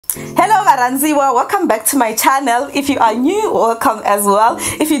Hello Varanziwa, welcome back to my channel. If you are new, welcome as well.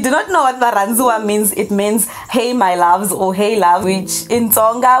 If you do not know what Varanziwa means, it means hey my loves or hey love, which in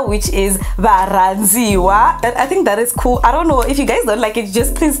Tonga, which is Varanziwa. I think that is cool. I don't know, if you guys don't like it,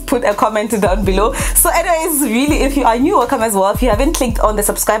 just please put a comment down below. So anyways, really, if you are new, welcome as well. If you haven't clicked on the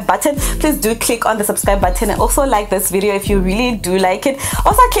subscribe button, please do click on the subscribe button and also like this video if you really do like it.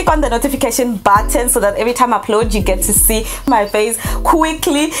 Also click on the notification button so that every time I upload you get to see my face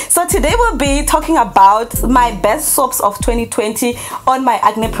quickly. So today we'll be talking about my best soaps of 2020 on my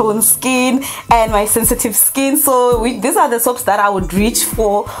acne prone skin and my sensitive skin. So these are the soaps that I would reach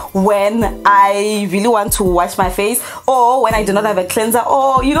for when I really want to wash my face, or when I do not have a cleanser,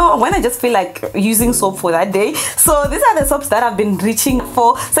 or you know, when I just feel like using soap for that day. So these are the soaps that I've been reaching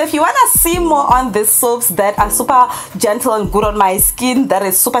for. So if you want to see more on these soaps that are super gentle and good on my skin, that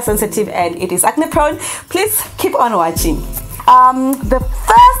is super sensitive and it is acne prone, please keep on watching. The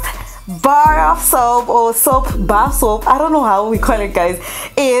first bar of soap, or bar soap, I don't know how we call it, guys,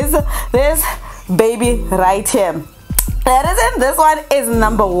 is this baby right here. The reason this one is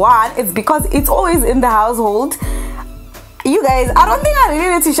number one is because it's always in the household. You guys, I don't think I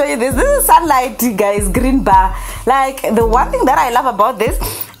really need to show you this. This is Sunlight, guys, green bar. Like, the one thing that I love about this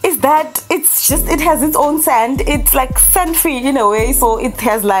is that it has its own scent. It's like scent free in a way, so it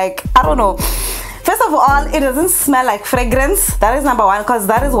has, like, I don't know, first of all, it doesn't smell like fragrance. That is number one, because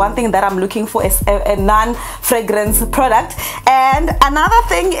that is one thing that I'm looking for, is a non-fragrance product. And another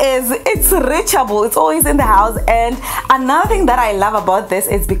thing is it's reachable. It's always in the house. And another thing that I love about this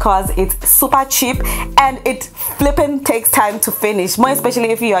is because it's super cheap and it flipping takes time to finish, more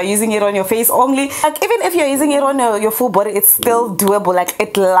especially if you are using it on your face only. Like, even if you're using it on your full body, it's still doable. Like,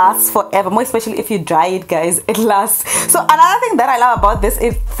 it lasts forever, more especially if you dry it, guys. It lasts. So another thing that I love about this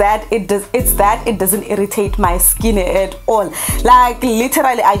is that it doesn't irritate my skin at all. Like,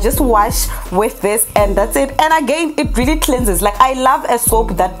 literally, I just wash with this and that's it. And again, it really cleanses. Like, I love a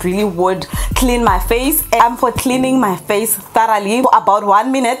soap that really would clean my face. I'm for cleaning my face thoroughly for about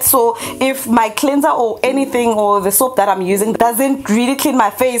 1 minute. So if my cleanser or anything, or the soap that I'm using, doesn't really clean my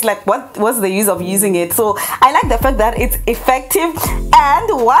face, like, what's the use of using it? So I like the fact that it's effective. And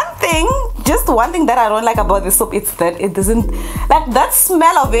just one thing that I don't like about this soap, it's that it doesn't, like, that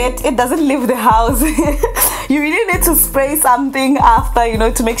smell of it doesn't leave the house. You really need to spray something after, you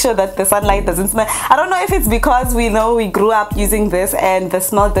know, to make sure that the sunlight doesn't smell. I don't know if it's because we grew up using this and the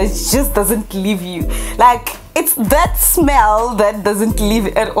smell that just doesn't leave you. Like, it's that smell that doesn't leave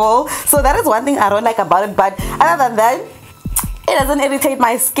at all. So that is one thing I don't like about it. But other than that, it doesn't irritate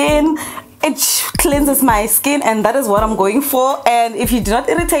my skin. It cleanses my skin, and that is what I'm going for. And if you do not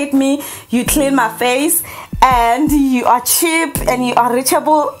irritate me, you clean my face, and you are cheap and you are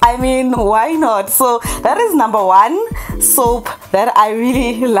reachable, I mean, why not? So that is number one soap that I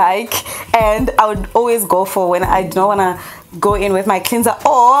really like, and I would always go for when I don't want to go in with my cleanser,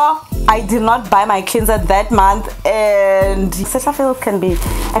 or I did not buy my cleanser that month. And Cetaphil can be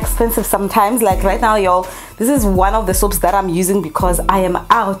expensive sometimes. Like right now, y'all, this is one of the soaps that I'm using because I am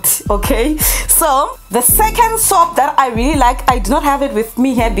out. Okay, so the second soap that I really like, I do not have it with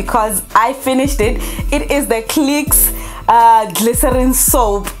me here because I finished it. It is the Clicks glycerin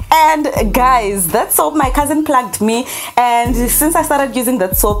soap. And guys, that soap, my cousin plugged me, and since I started using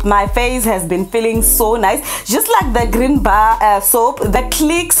that soap, my face has been feeling so nice, just like the green bar soap. The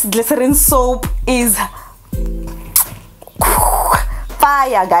Clicks glycerin soap is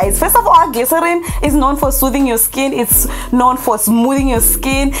fire, guys. First of all, glycerin is known for soothing your skin. It's known for smoothing your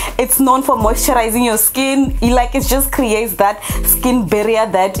skin. It's known for moisturizing your skin. It just creates that skin barrier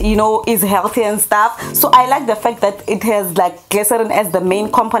that, you know, is healthy and stuff. So I like the fact that it has like glycerin as the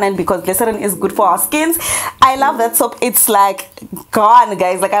main component, because glycerin is good for our skins. I love that soap. It's like gone,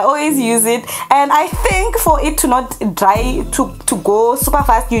 guys. Like, I always use it. And I think for it to not dry, to go super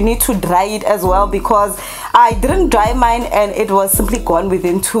fast, you need to dry it as well, because I didn't dry mine and it was simply gone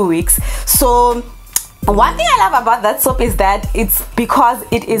within 2 weeks. So one thing I love about that soap is that it's because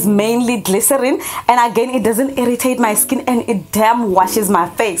it is mainly glycerin, and again, it doesn't irritate my skin, and it damn washes my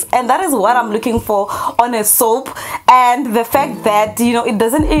face. And that is what I'm looking for on a soap. And the fact that, you know, it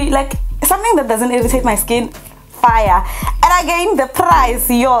doesn't, like, something that doesn't irritate my skin, fire. And again, the price,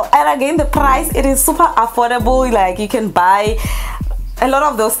 it is super affordable. Like, you can buy a lot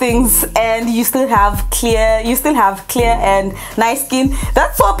of those things and you still have clear and nice skin.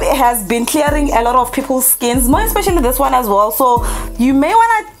 That soap has been clearing a lot of people's skins, more especially this one as well. So you may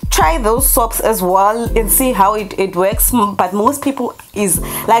want to try those soaps as well and see how it works. But most people is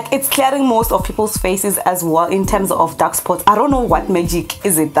like, it's clearing most of people's faces as well in terms of dark spots. I don't know what magic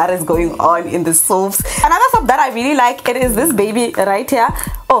is it that is going on in the soaps. Another soap that I really like, it is this baby right here.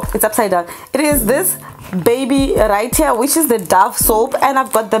 Oh, it's upside down. It is this baby right here, which is the Dove soap, and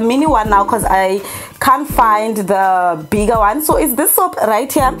I've got the mini one now because I can't find the bigger one. So it's this soap right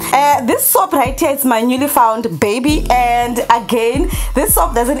here. This soap right here is my newly found baby, and again, this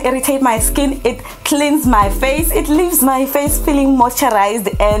soap doesn't irritate my skin. It cleans my face. It leaves my face feeling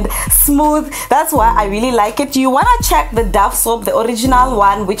moisturized and smooth. That's why I really like it. You want to check the Dove soap, the original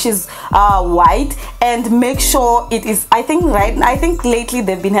one, which is white, and make sure it is, I think lately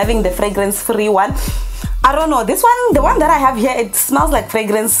they've been having the fragrance free one. I don't know, this one, the one that I have here, it smells like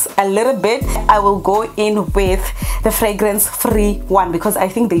fragrance a little bit. I will go in with the fragrance free one because I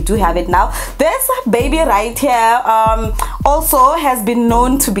think they do have it now. This baby right here also has been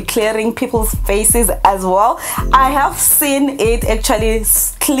known to be clearing people's faces as well. I have seen it actually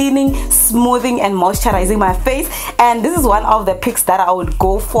cleaning, smoothing and moisturizing my face, and this is one of the picks that I would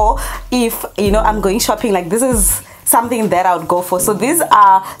go for if, you know, I'm going shopping. Like, this is something that I would go for. So these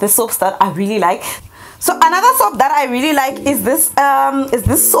are the soaps that I really like. So another soap that I really like is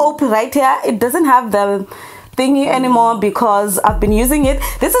this soap right here. It doesn't have the thingy anymore because I've been using it.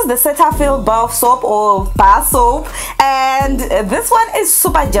 This is the Cetaphil bar soap or bar soap, and this one is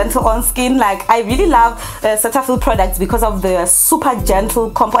super gentle on skin. Like, I really love Cetaphil products because of the super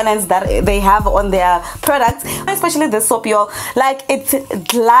gentle components that they have on their products, especially the soap, y'all. Like, it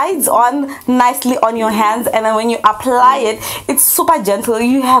glides on nicely on your hands, and then when you apply it, it's super gentle.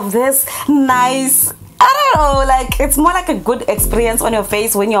 You have this nice, I don't know, like, it's more like a good experience on your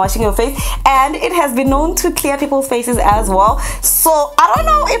face when you're washing your face, and it has been known to clear people's faces as well. So I don't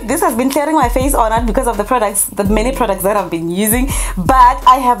know if this has been clearing my face or not because of the products, the many products that I've been using, but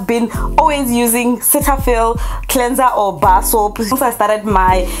I have been always using Cetaphil cleanser or bar soap since I started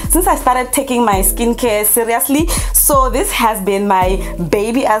taking my skincare seriously. So this has been my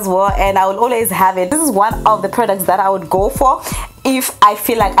baby as well, and I will always have it. This is one of the products that I would go for if I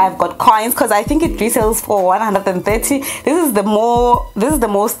feel like I've got coins, because I think it retails for 130. This is the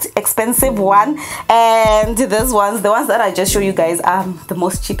most expensive one, and the ones that I just show you guys are the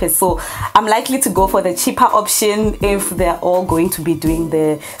most cheapest. So I'm likely to go for the cheaper option if they're all going to be doing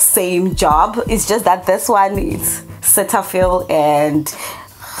the same job. It's just that this one is Cetaphil and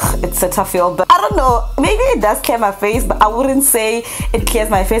it's Cetaphil, but I don't know, maybe it does clear my face, but I wouldn't say it clears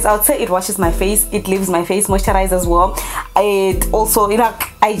my face. I would say it washes my face, it leaves my face moisturized as well. It also, you know,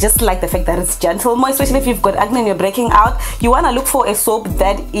 I just like the fact that it's gentle, more especially if you've got acne and you're breaking out. You want to look for a soap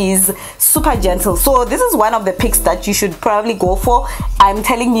that is super gentle. So this is one of the picks that you should probably go for. I'm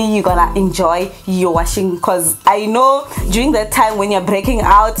telling you, you're gonna enjoy your washing, because I know during that time when you're breaking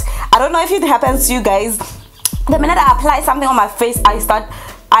out, I don't know if it happens to you guys, the minute I apply something on my face,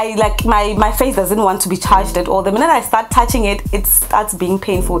 my face doesn't want to be touched at all. The minute I start touching it, it starts being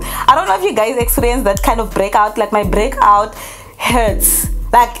painful. I don't know if you guys experience that kind of breakout. Like, my breakout hurts.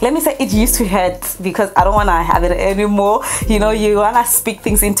 Like, let me say it used to hurt because I don't want to have it anymore. You know, you want to speak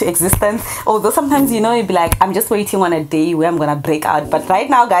things into existence. Although sometimes, you know, you'd be like, I'm just waiting on a day where I'm going to break out. But right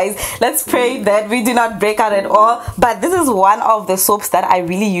now, guys, let's pray that we do not break out at all. But this is one of the soaps that I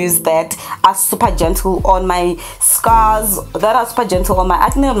really use that are super gentle on my scars, that are super gentle on my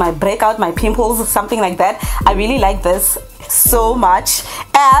acne, on my breakout, my pimples, something like that. I really like this so much.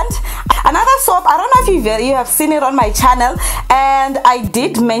 And another soap, I don't know if you have seen it on my channel, and I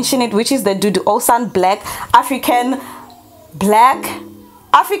did mention it, which is the Dudu Osan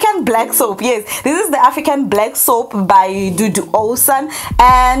African black soap. Yes, this is the African black soap by Dudu Osan.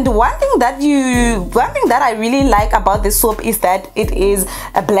 And one thing that I really like about this soap is that it is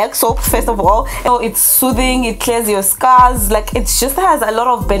a black soap. First of all, you know, it's soothing, it clears your scars, like, it just has a lot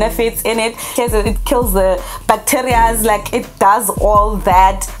of benefits in it. It kills the bacteria, like, it does all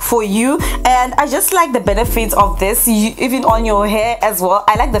that for you. And I just like the benefits of this, even on your hair as well.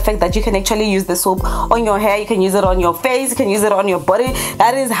 I like the fact that you can actually use the soap on your hair, you can use it on your face, you can use it on your body.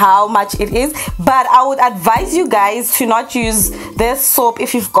 That is how much it is. But I would advise you guys to not use this soap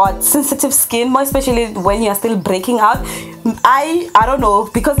if you've got sensitive skin, more especially when you're still breaking out. I don't know,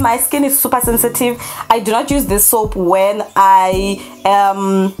 because my skin is super sensitive, I do not use this soap when I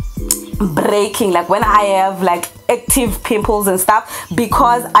am breaking, like when I have like active pimples and stuff,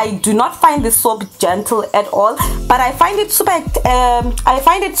 because I do not find this soap gentle at all, but I find it super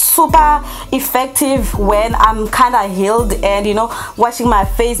effective when I'm kind of healed and, you know, washing my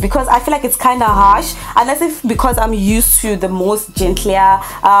face, because I feel like it's kind of harsh, unless if because I'm used to the most gentler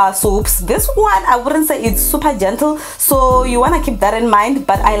soaps. This one, I wouldn't say it's super gentle, so you want to keep that in mind.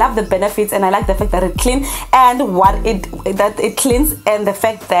 But I love the benefits, and I like the fact that it cleans, and that it cleans, and the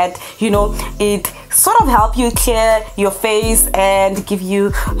fact that, you know, it sort of help you clear your face and give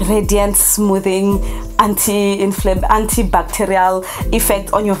you radiant, smoothing, antibacterial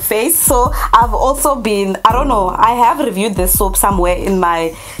effect on your face. So I've also been, I don't know, I have reviewed this soap somewhere in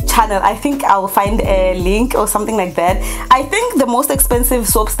my channel. I think I'll find a link or something like that. I think the most expensive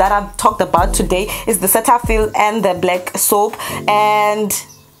soaps that I've talked about today is the Cetaphil and the black soap. And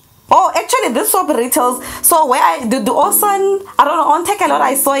oh, actually this soap retails, so where I did the Ocean, I don't know, on Takealot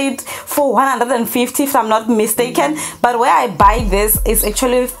I saw it for 150 if I'm not mistaken, but where I buy this is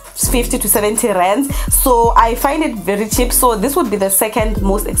actually 50 to 70 rands, so I find it very cheap. So this would be the second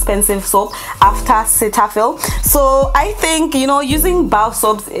most expensive soap after Cetaphil. So I think, you know, using bath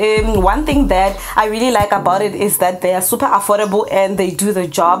soaps, one thing that I really like about it is that they are super affordable and they do the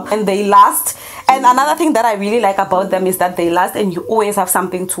job and they last. And another thing that I really like about them is that they last, and you always have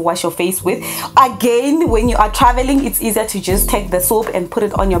something to wash your face with. Again, when you are traveling, it's easier to just take the soap and put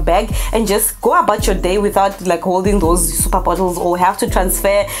it on your bag and just go about your day without like holding those super bottles or have to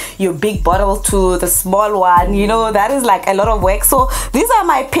transfer your big bottle to the small one. You know, that is like a lot of work. So these are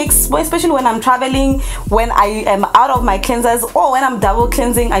my picks, especially when I'm traveling, when I am out of my cleansers, or when I'm double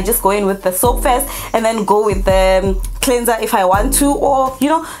cleansing. I just go in with the soap first and then go with the cleanser if I want to, or, you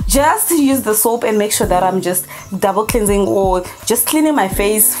know, just use the soap and make sure that I'm just double cleansing or just cleaning my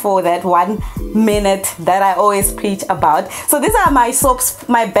face for that 1 minute that I always preach about. So these are my soaps,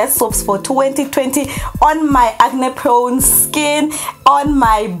 my best soaps for 2020 on my acne prone skin, on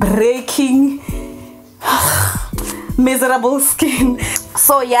my breaking miserable skin.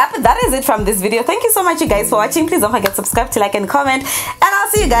 So yep, that is it from this video. Thank you so much, you guys, for watching. Please don't forget to subscribe, to like and comment, and I'll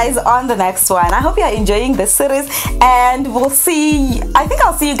see you guys on the next one. I hope you are enjoying this series, and I think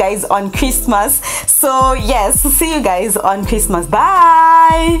I'll see you guys on Christmas. So yes, see you guys on Christmas.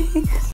 Bye.